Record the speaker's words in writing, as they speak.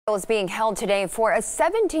Is being held today for a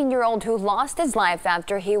 17-year-old who lost his life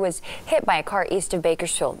after he was hit by a car east of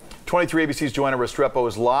Bakersfield. 23 ABC's Joanna Restrepo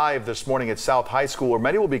is live this morning at South High School, where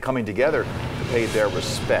many will be coming together to pay their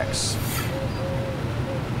respects.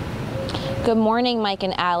 Good morning, Mike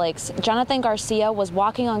and Alex. Jonathan Garcia was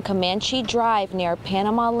walking on Comanche Drive near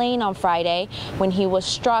Panama Lane on Friday when he was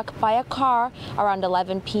struck by a car around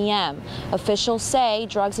 11 p.m. Officials say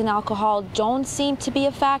drugs and alcohol don't seem to be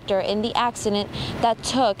a factor in the accident that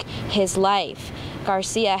took his life.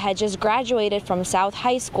 Garcia had just graduated from South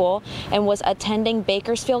High School and was attending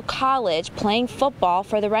Bakersfield College playing football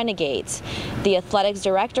for the Renegades. The athletics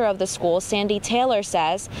director of the school, Sandy Taylor,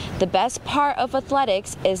 says the best part of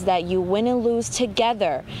athletics is that you win and lose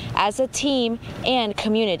together as a team and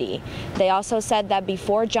community. They also said that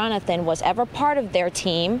before Jonathan was ever part of their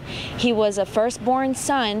team, he was a firstborn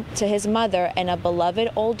son to his mother and a beloved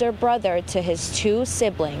older brother to his two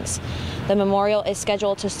siblings. The memorial is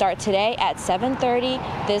scheduled to start today at 7:30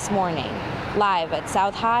 this morning. Live at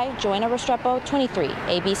South High, Joanna Restrepo, 23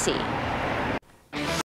 ABC.